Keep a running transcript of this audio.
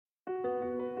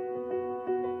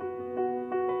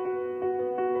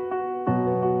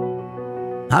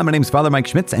Hi, my name is Father Mike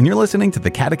Schmitz, and you're listening to the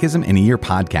Catechism in a Year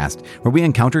podcast, where we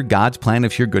encounter God's plan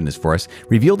of sheer goodness for us,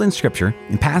 revealed in Scripture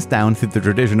and passed down through the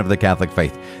tradition of the Catholic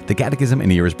faith. The Catechism in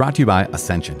a Year is brought to you by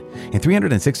Ascension. In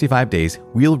 365 days,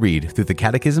 we'll read through the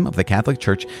Catechism of the Catholic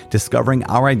Church, discovering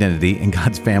our identity in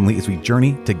God's family as we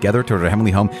journey together toward our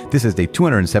heavenly home. This is day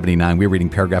 279. We're reading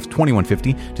paragraphs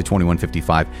 2150 to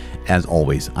 2155. As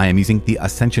always, I am using the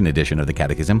Ascension edition of the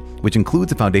Catechism, which includes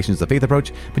the Foundations of Faith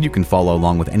approach, but you can follow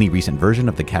along with any recent version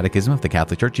of the Catechism of the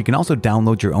Catholic Church. You can also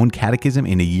download your own Catechism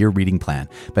in a Year reading plan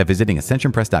by visiting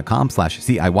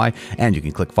ascensionpress.com/CIY, and you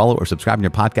can click follow or subscribe in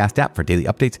your podcast app for daily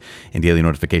updates and daily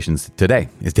notifications. Today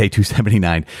is day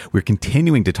 279. We're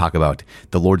continuing to talk about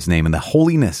the Lord's name and the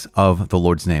holiness of the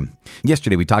Lord's name.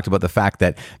 Yesterday, we talked about the fact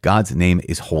that God's name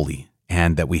is holy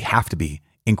and that we have to be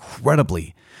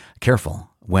incredibly careful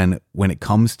when it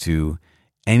comes to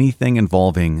anything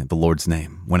involving the Lord's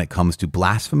name, when it comes to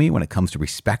blasphemy, when it comes to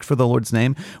respect for the Lord's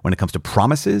name, when it comes to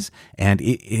promises, and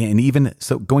even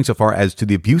so going so far as to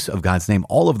the abuse of God's name.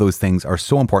 All of those things are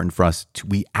so important for us.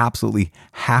 We absolutely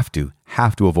have to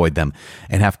avoid them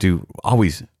and have to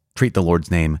always treat the Lord's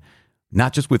name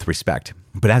not just with respect,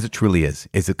 but as it truly is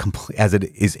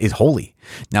holy.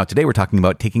 Now, today we're talking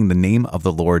about taking the name of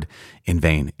the Lord in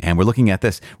vain, and we're looking at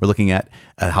this. We're looking at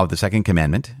how the second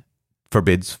commandment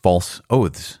forbids false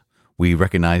oaths. We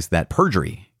recognize that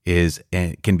perjury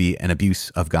can be an abuse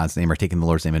of God's name or taking the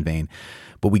Lord's name in vain.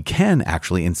 But we can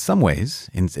actually, in some ways,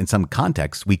 in some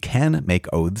contexts, we can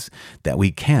make oaths that we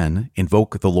can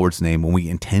invoke the Lord's name when we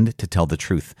intend to tell the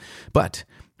truth. But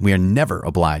we are never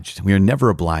obliged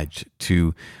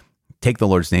to take the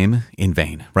Lord's name in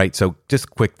vain, right? So just a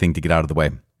quick thing to get out of the way.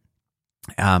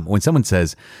 When someone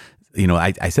says,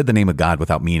 I said the name of God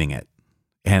without meaning it,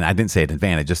 and I didn't say it in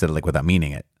vain, I just said it without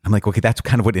meaning it. I'm like, okay, that's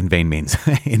kind of what in vain means.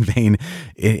 In vain,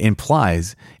 it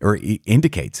implies or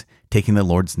indicates taking the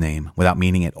Lord's name without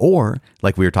meaning it, or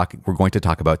like we're going to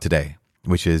talk about today,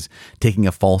 which is taking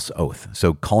a false oath.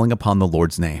 So calling upon the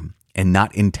Lord's name and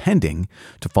not intending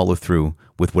to follow through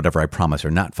with whatever I promise, or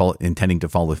not intending to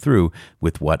follow through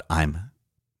with what I'm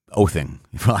oathing,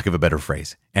 for lack of a better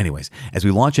phrase. Anyways, as we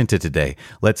launch into today,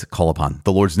 let's call upon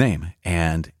the Lord's name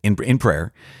and in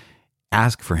prayer,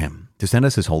 ask for him to send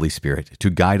us his Holy Spirit to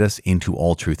guide us into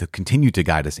all truth, to continue to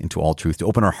guide us into all truth, to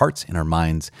open our hearts and our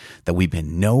minds that we may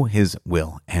know his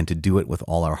will and to do it with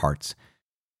all our hearts.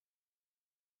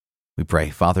 We pray,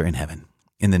 Father in heaven,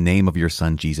 in the name of your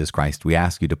Son, Jesus Christ, we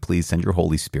ask you to please send your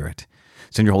Holy Spirit.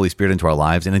 Send your Holy Spirit into our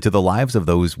lives and into the lives of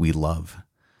those we love.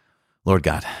 Lord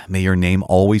God, may your name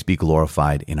always be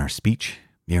glorified in our speech.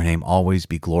 May your name always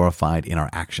be glorified in our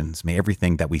actions. May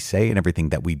everything that we say and everything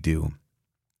that we do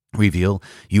reveal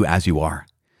you as you are,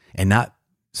 and not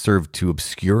serve to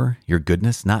obscure your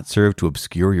goodness, not serve to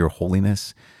obscure your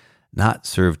holiness, not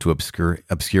serve to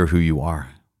obscure who you are.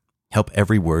 Help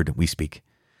every word we speak.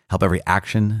 Help every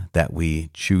action that we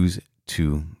choose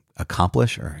to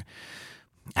accomplish or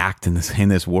act in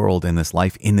this world, in this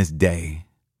life, in this day,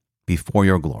 before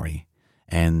your glory,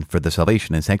 and for the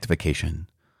salvation and sanctification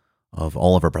of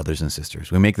all of our brothers and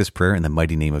sisters. We make this prayer in the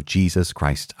mighty name of Jesus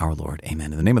Christ, our Lord.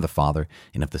 Amen. In the name of the Father,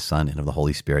 and of the Son, and of the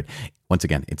Holy Spirit. Once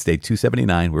again, it's day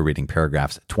 279. We're reading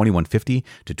paragraphs 2150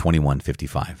 to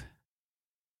 2155.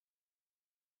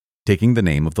 Taking the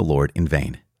name of the Lord in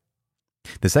vain.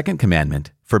 The second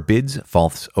commandment forbids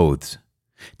false oaths.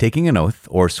 Taking an oath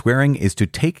or swearing is to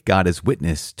take God as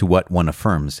witness to what one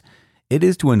affirms. It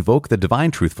is to invoke the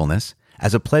divine truthfulness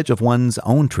as a pledge of one's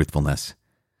own truthfulness.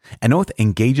 An oath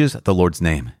engages the Lord's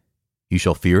name. You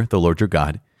shall fear the Lord your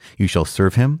God. You shall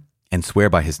serve him and swear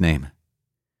by his name.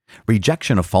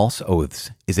 Rejection of false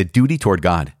oaths is a duty toward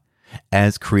God.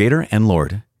 As Creator and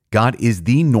Lord, God is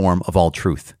the norm of all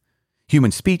truth.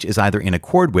 Human speech is either in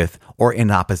accord with or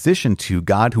in opposition to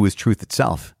God, who is truth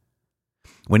itself.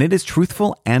 When it is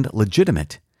truthful and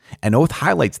legitimate, an oath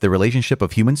highlights the relationship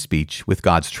of human speech with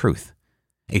God's truth.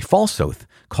 A false oath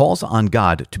calls on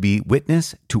God to be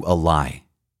witness to a lie.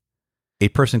 A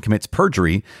person commits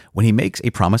perjury when he makes a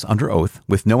promise under oath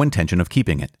with no intention of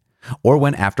keeping it, or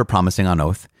when after promising on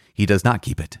oath, he does not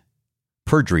keep it.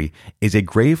 Perjury is a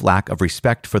grave lack of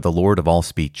respect for the Lord of all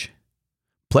speech.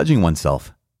 Pledging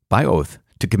oneself, by oath,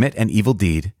 to commit an evil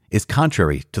deed is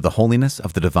contrary to the holiness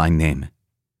of the divine name.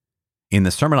 In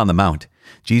the Sermon on the Mount,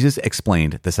 Jesus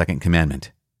explained the second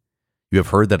commandment. You have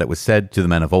heard that it was said to the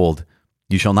men of old,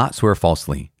 you shall not swear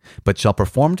falsely, but shall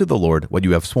perform to the Lord what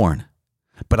you have sworn.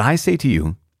 But I say to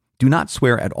you, do not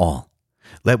swear at all.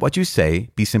 Let what you say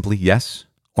be simply yes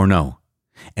or no.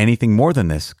 Anything more than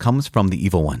this comes from the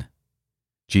evil one.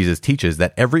 Jesus teaches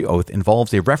that every oath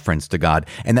involves a reference to God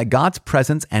and that God's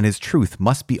presence and his truth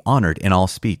must be honored in all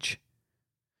speech.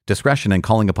 Discretion in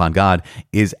calling upon God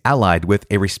is allied with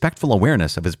a respectful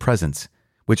awareness of his presence,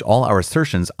 which all our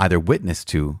assertions either witness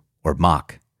to or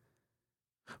mock.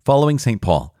 Following St.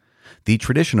 Paul, the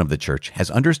tradition of the Church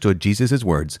has understood Jesus'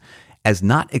 words as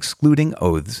not excluding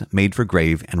oaths made for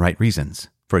grave and right reasons,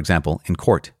 for example, in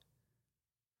court.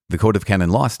 The Code of Canon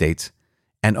Law states,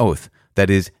 "An oath, that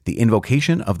is, the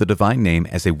invocation of the divine name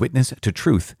as a witness to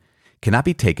truth, cannot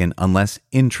be taken unless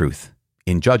in truth,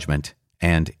 in judgment,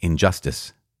 and in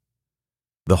justice."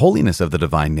 The holiness of the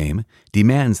divine name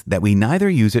demands that we neither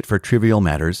use it for trivial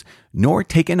matters nor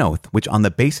take an oath which, on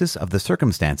the basis of the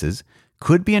circumstances,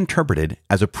 could be interpreted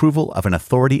as approval of an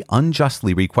authority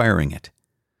unjustly requiring it.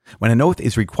 When an oath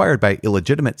is required by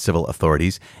illegitimate civil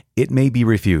authorities, it may be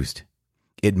refused.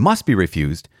 It must be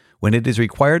refused when it is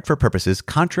required for purposes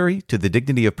contrary to the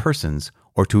dignity of persons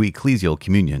or to ecclesial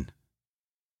communion.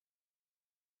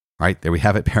 All right, there we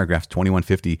have it, paragraphs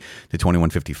 2150 to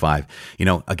 2155.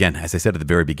 Again, as I said at the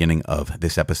very beginning of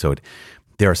this episode,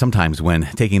 there are some times when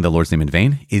taking the Lord's name in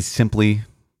vain is simply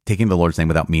taking the Lord's name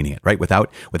without meaning it, right?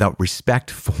 Without respect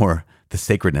for the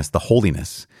sacredness, the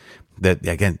holiness,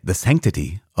 the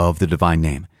sanctity of the divine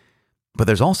name. But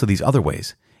there's also these other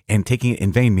ways. And taking it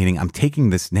in vain, meaning I'm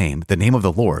taking this name, the name of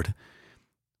the Lord,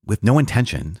 with no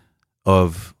intention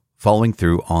of following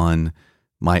through on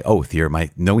my oath here,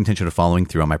 no intention of following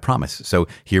through on my promise. So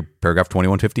here, paragraph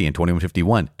 2150 and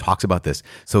 2151 talks about this.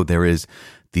 So there is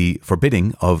the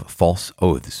forbidding of false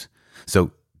oaths.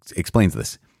 So it explains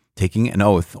this. Taking an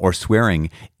oath or swearing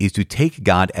is to take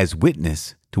God as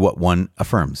witness to what one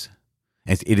affirms.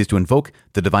 It is to invoke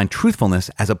the divine truthfulness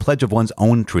as a pledge of one's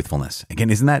own truthfulness. Again,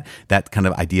 isn't that kind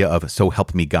of idea of so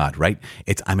help me God, right?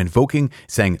 I'm invoking,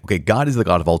 saying, okay, God is the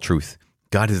God of all truth.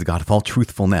 God is the God of all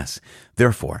truthfulness.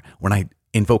 Therefore, when I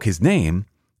invoke his name,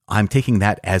 I'm taking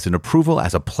that as an approval,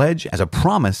 as a pledge, as a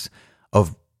promise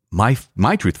of my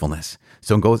truthfulness.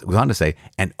 So it goes on to say,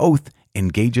 an oath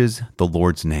engages the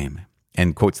Lord's name.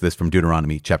 And quotes this from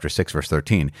Deuteronomy chapter 6, verse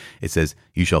 13. It says,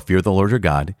 "You shall fear the Lord your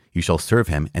God, you shall serve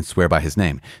him and swear by his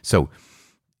name." So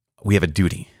we have a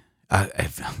duty,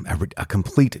 a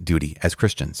complete duty as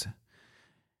Christians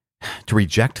to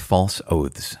reject false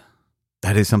oaths.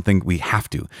 That is something we have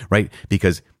to, right?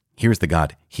 Because here's the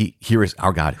God. Here is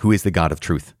our God, who is the God of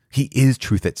truth. He is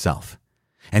truth itself.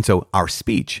 And so our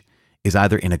speech is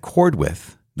either in accord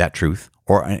with that truth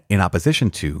or in opposition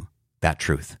to that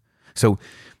truth. So,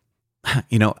 I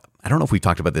don't know if we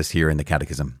talked about this here in the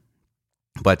Catechism,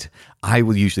 but I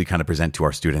will usually kind of present to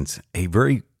our students a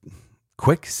very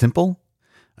quick, simple,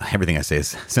 everything I say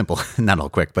is simple, not all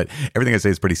quick, but everything I say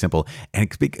is pretty simple.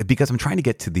 And because I'm trying to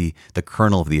get to the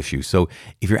kernel of the issue. So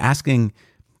if you're asking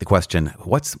the question,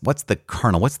 what's the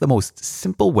kernel? What's the most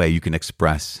simple way you can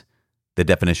express the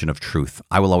definition of truth?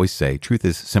 I will always say truth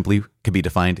can be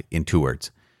defined in 2 words.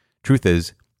 Truth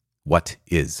is what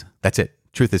is. That's it.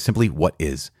 Truth is simply what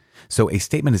is. So a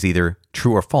statement is either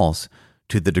true or false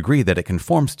to the degree that it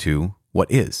conforms to what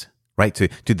is, right? To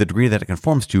the degree that it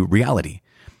conforms to reality.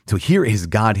 So here is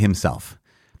God himself.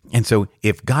 And so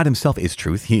if God himself is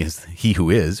truth, he is he who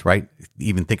is, right?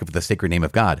 Even think of the sacred name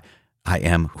of God. I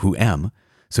am who am.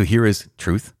 So here is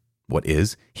truth, what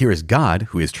is. Here is God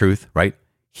who is truth, right?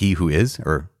 He who is,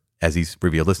 or as he's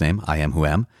revealed his name, I am who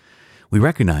am. We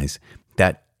recognize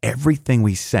that everything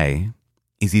we say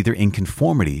is either in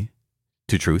conformity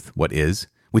to truth, what is,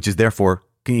 which is therefore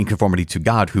in conformity to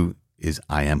God, who is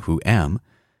I am who am,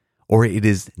 or it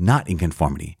is not in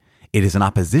conformity. It is in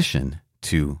opposition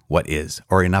to what is,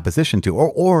 or in opposition to,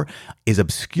 or is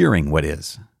obscuring what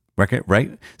is,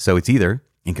 right? So it's either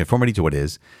in conformity to what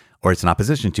is, or it's in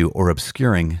opposition to, or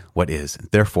obscuring what is.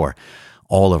 Therefore,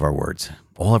 all of our words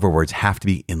have to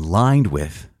be in line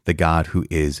with the God who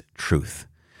is truth.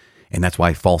 And that's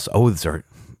why false oaths are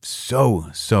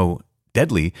so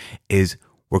deadly, is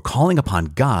we're calling upon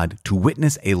God to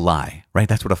witness a lie, right?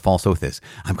 That's what a false oath is.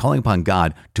 I'm calling upon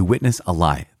God to witness a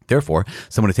lie. Therefore,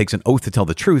 someone who takes an oath to tell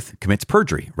the truth commits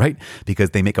perjury, right? Because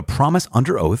they make a promise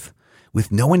under oath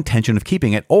with no intention of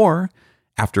keeping it, or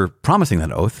after promising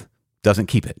that oath, doesn't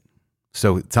keep it.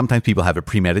 So sometimes people have a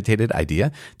premeditated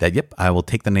idea that, yep, I will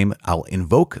take the name, I'll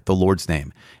invoke the Lord's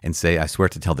name and say, I swear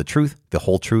to tell the truth, the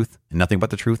whole truth, and nothing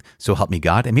but the truth, so help me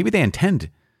God. And maybe they intend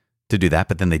to do that,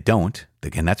 but then they don't.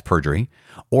 Again, that's perjury.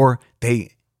 Or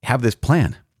they have this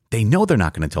plan. They know they're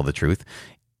not going to tell the truth,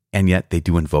 and yet they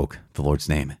do invoke the Lord's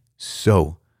name.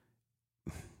 So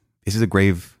this is a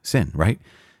grave sin, right?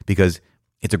 Because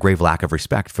it's a grave lack of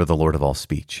respect for the Lord of all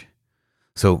speech.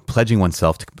 So pledging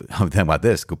oneself to, then about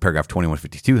this, paragraph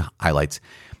 2152 highlights,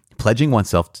 Pledging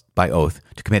oneself by oath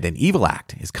to commit an evil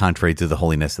act is contrary to the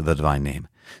holiness of the divine name.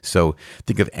 So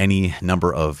think of any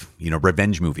number of,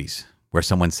 revenge movies where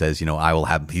someone says, I'll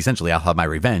have my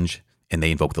revenge, and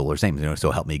they invoke the Lord's name,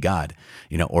 so help me God,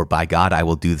 or by God, I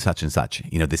will do such and such,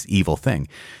 this evil thing.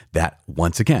 That,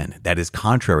 once again, that is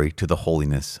contrary to the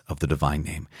holiness of the divine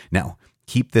name. Now,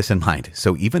 keep this in mind.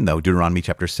 So even though Deuteronomy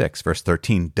chapter 6, verse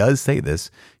 13 does say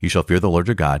this, you shall fear the Lord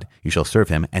your God, you shall serve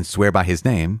him, and swear by his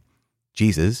name,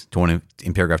 Jesus,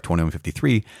 in paragraph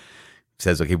 2153,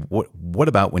 says, okay, what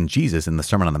about when Jesus in the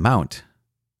Sermon on the Mount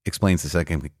explains the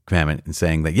second commandment in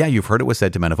saying that, you've heard it was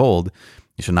said to men of old,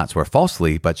 you shall not swear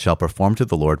falsely, but shall perform to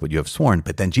the Lord what you have sworn.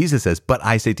 But then Jesus says, but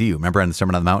I say to you, remember in the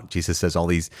Sermon on the Mount, Jesus says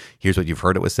here's what you've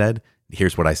heard it was said,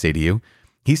 here's what I say to you.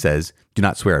 He says, do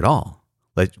not swear at all.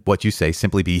 Let what you say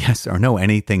simply be yes or no.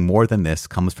 Anything more than this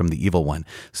comes from the evil one.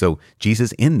 So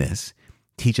Jesus in this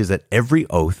teaches that every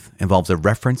oath involves a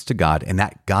reference to God, and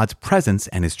that God's presence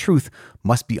and his truth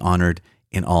must be honored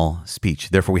in all speech.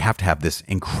 Therefore, we have to have this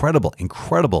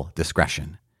incredible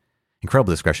discretion.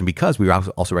 Incredible discretion, because we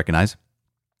also recognize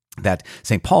that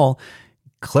St. Paul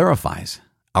clarifies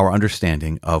our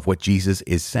understanding of what Jesus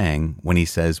is saying when he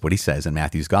says what he says in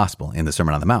Matthew's gospel in the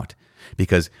Sermon on the Mount.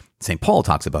 Because St. Paul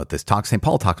talks about this. St.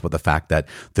 Paul talks about the fact that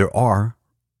there are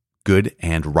good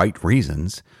and right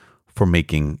reasons for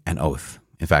making an oath.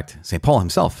 In fact, St. Paul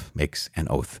himself makes an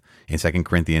oath. In 2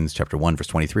 Corinthians chapter 1, verse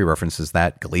 23 references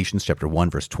that, Galatians chapter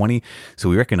 1, verse 20. So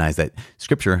we recognize that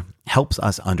Scripture helps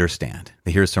us understand.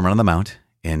 Here's Sermon on the Mount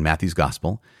in Matthew's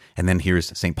Gospel, and then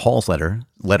here's St. Paul's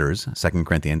letters, 2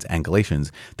 Corinthians and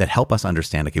Galatians, that help us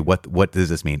understand, okay, what does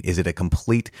this mean? Is it a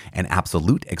complete and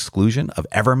absolute exclusion of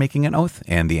ever making an oath?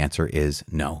 And the answer is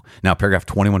no. Now, paragraph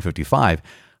 2155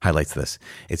 highlights this.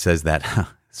 It says that,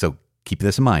 so keep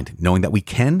this in mind, knowing that we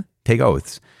can take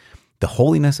oaths, the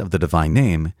holiness of the divine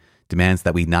name demands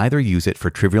that we neither use it for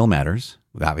trivial matters,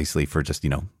 obviously for just,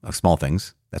 small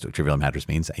things. That's what trivial matters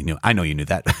means. I know you knew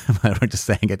that, but I'm just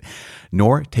saying it.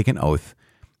 Nor take an oath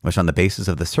which on the basis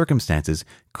of the circumstances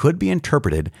could be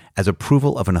interpreted as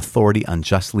approval of an authority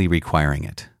unjustly requiring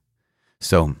it.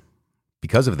 So,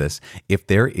 because of this, if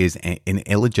there is an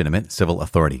illegitimate civil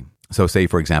authority, so say,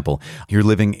 for example, you're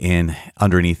living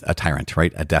underneath a tyrant,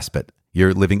 right? A despot.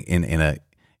 You're living in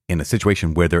a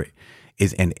situation where there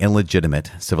is an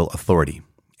illegitimate civil authority,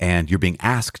 and you're being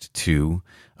asked to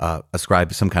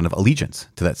ascribe some kind of allegiance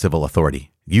to that civil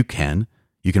authority. You can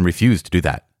refuse to do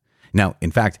that. Now,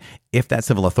 in fact, if that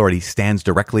civil authority stands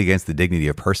directly against the dignity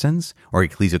of persons or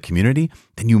ecclesial community,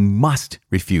 then you must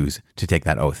refuse to take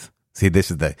that oath. See,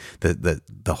 this is the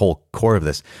whole core of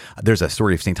this. There's a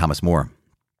story of St. Thomas More,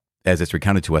 as it's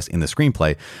recounted to us in the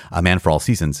screenplay, A Man for All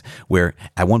Seasons, where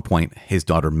at one point his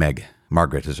daughter Meg,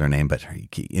 Margaret is her name, but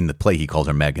in the play he calls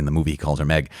her Meg, in the movie he calls her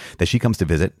Meg, that she comes to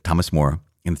visit Thomas More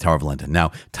in the Tower of London.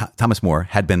 Now, Thomas More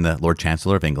had been the Lord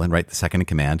Chancellor of England, right, the second in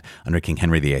command under King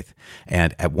Henry VIII.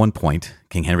 And at one point,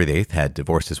 King Henry VIII had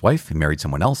divorced his wife and married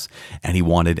someone else, and he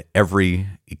wanted every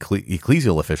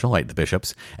ecclesial official, like the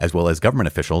bishops, as well as government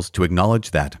officials, to acknowledge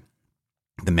that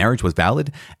the marriage was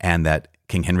valid and that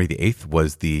King Henry VIII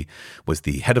was the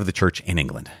head of the church in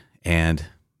England. And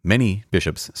many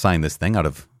bishops signed this thing out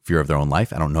of fear of their own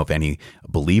life. I don't know if any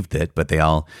believed it, but they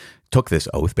all took this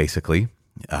oath, basically,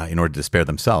 in order to spare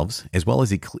themselves, as well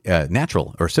as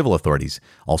natural or civil authorities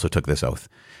also took this oath.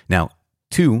 Now,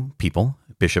 two people,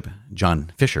 Bishop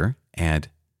John Fisher and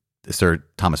Sir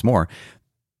Thomas More,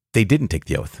 they didn't take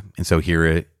the oath. And so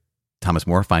here Thomas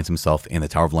More finds himself in the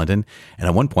Tower of London. And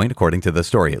at one point, according to the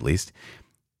story at least,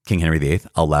 King Henry VIII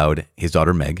allowed his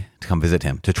daughter Meg to come visit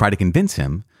him to try to convince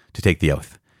him to take the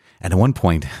oath. And at one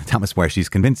point, Thomas More, she's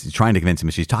trying to convince him,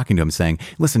 and she's talking to him saying,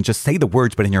 listen, just say the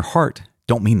words, but in your heart,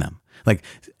 don't mean them. Like,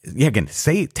 yeah, again,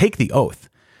 take the oath,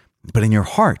 but in your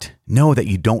heart, know that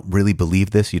you don't really believe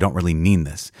this, you don't really mean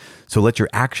this. So let your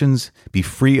actions be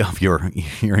free of your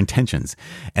intentions.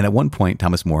 And at one point,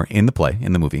 Thomas More, in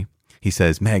the movie, he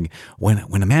says, Meg, when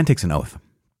a man takes an oath,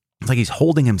 it's like he's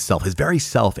holding himself, his very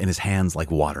self, in his hands like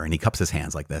water, and he cups his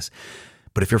hands like this.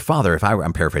 But if your father,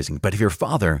 I'm paraphrasing, but if your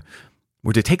father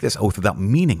were to take this oath without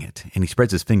meaning it, and he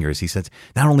spreads his fingers, he says,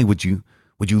 not only would you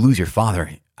lose your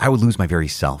father, I would lose my very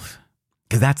self.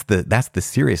 Because that's the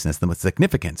seriousness, the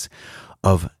significance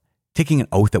of taking an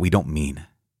oath that we don't mean.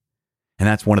 And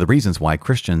that's one of the reasons why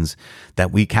Christians,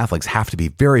 that we Catholics have to be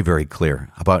very, very clear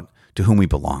about to whom we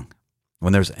belong.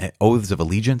 When there's oaths of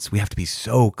allegiance, we have to be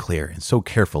so clear and so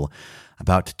careful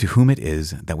about to whom it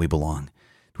is that we belong.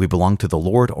 Do we belong to the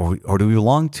Lord, or do we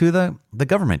belong to the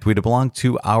government? Do we belong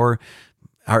to our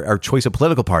choice of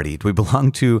political party? Do we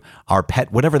belong to our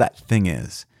pet, whatever that thing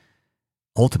is?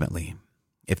 Ultimately,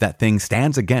 if that thing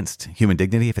stands against human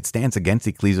dignity, if it stands against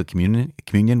ecclesial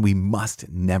communion, we must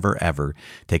never, ever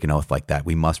take an oath like that.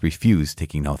 We must refuse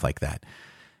taking an oath like that.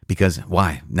 Because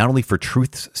why? Not only for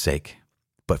truth's sake,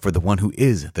 but for the one who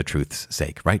is the truth's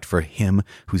sake, right? For him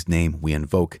whose name we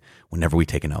invoke whenever we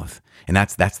take an oath. And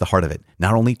that's the heart of it.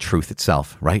 Not only truth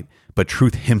itself, right? But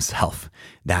truth himself.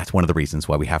 That's one of the reasons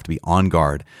why we have to be on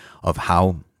guard of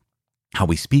how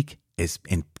we speak, is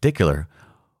in particular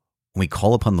when we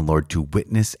call upon the Lord to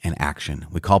witness an action.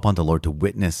 We call upon the Lord to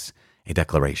witness a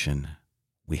declaration.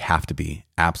 We have to be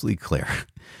absolutely clear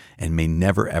and may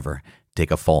never, ever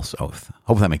take a false oath.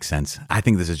 Hope that makes sense. I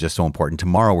think this is just so important.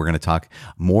 Tomorrow, we're going to talk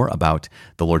more about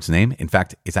the Lord's name. In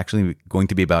fact, it's actually going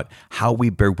to be about how we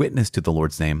bear witness to the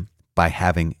Lord's name by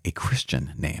having a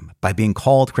Christian name, by being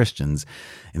called Christians.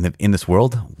 In this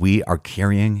world, we are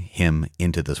carrying him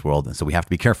into this world. And so we have to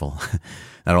be careful,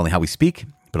 not only how we speak,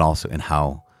 but also in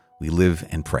how we live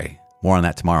and pray. More on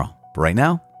that tomorrow. But right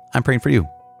now, I'm praying for you.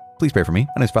 Please pray for me.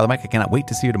 My name is Father Mike. I cannot wait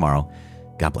to see you tomorrow.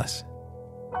 God bless.